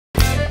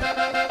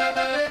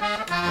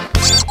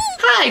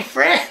Hi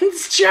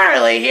friends,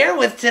 Charlie here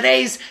with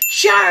today's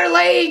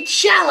Charlie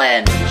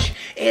Challenge.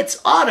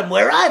 It's autumn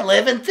where I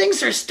live and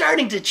things are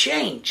starting to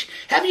change.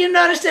 Have you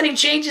noticed any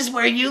changes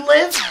where you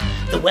live?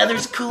 The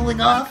weather's cooling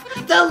off,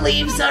 the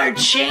leaves are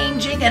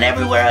changing, and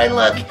everywhere I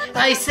look,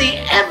 I see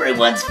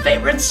everyone's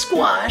favorite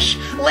squash.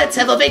 Let's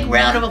have a big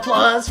round of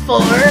applause for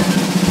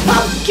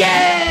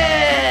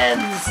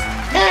pumpkins!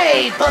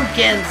 Hey,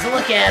 pumpkins,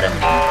 look at them.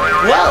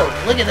 Whoa,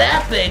 look at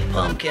that big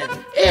pumpkin.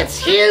 It's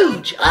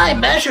huge. I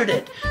measured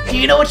it. Do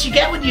you know what you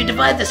get when you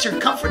divide the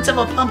circumference of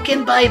a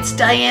pumpkin by its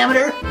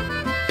diameter?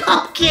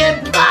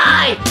 Pumpkin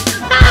pie!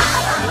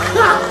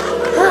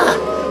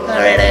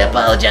 Alright, I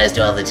apologize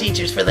to all the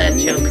teachers for that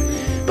joke.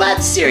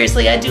 But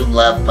seriously, I do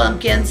love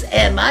pumpkins,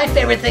 and my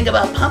favorite thing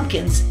about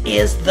pumpkins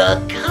is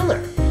the color.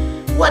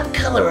 What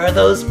color are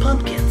those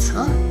pumpkins,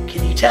 huh?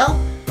 Can you tell?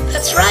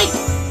 That's right,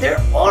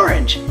 they're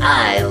orange.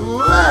 I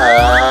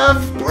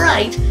love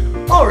bright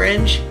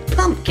orange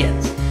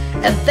pumpkins.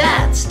 And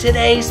that's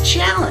today's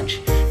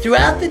challenge.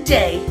 Throughout the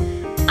day,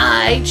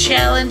 I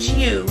challenge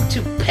you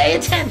to pay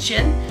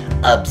attention,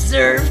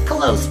 observe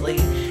closely,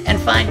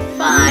 and find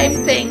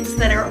 5 things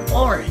that are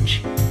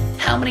orange.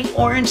 How many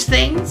orange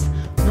things?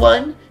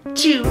 1,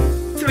 2,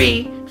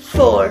 3,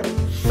 4,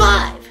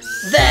 5.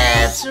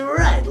 That's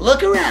right.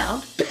 Look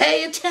around,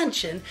 pay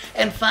attention,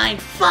 and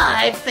find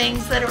 5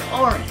 things that are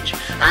orange.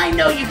 I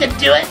know you can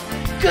do it.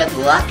 Good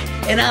luck,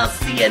 and I'll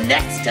see you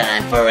next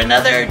time for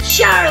another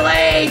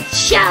Charlie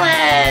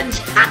Challenge.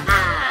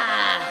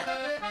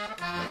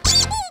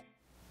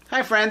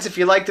 Hi friends, if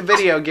you liked the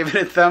video, give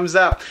it a thumbs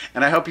up,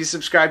 and I hope you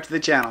subscribe to the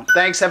channel.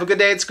 Thanks, have a good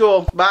day at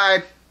school.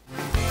 Bye.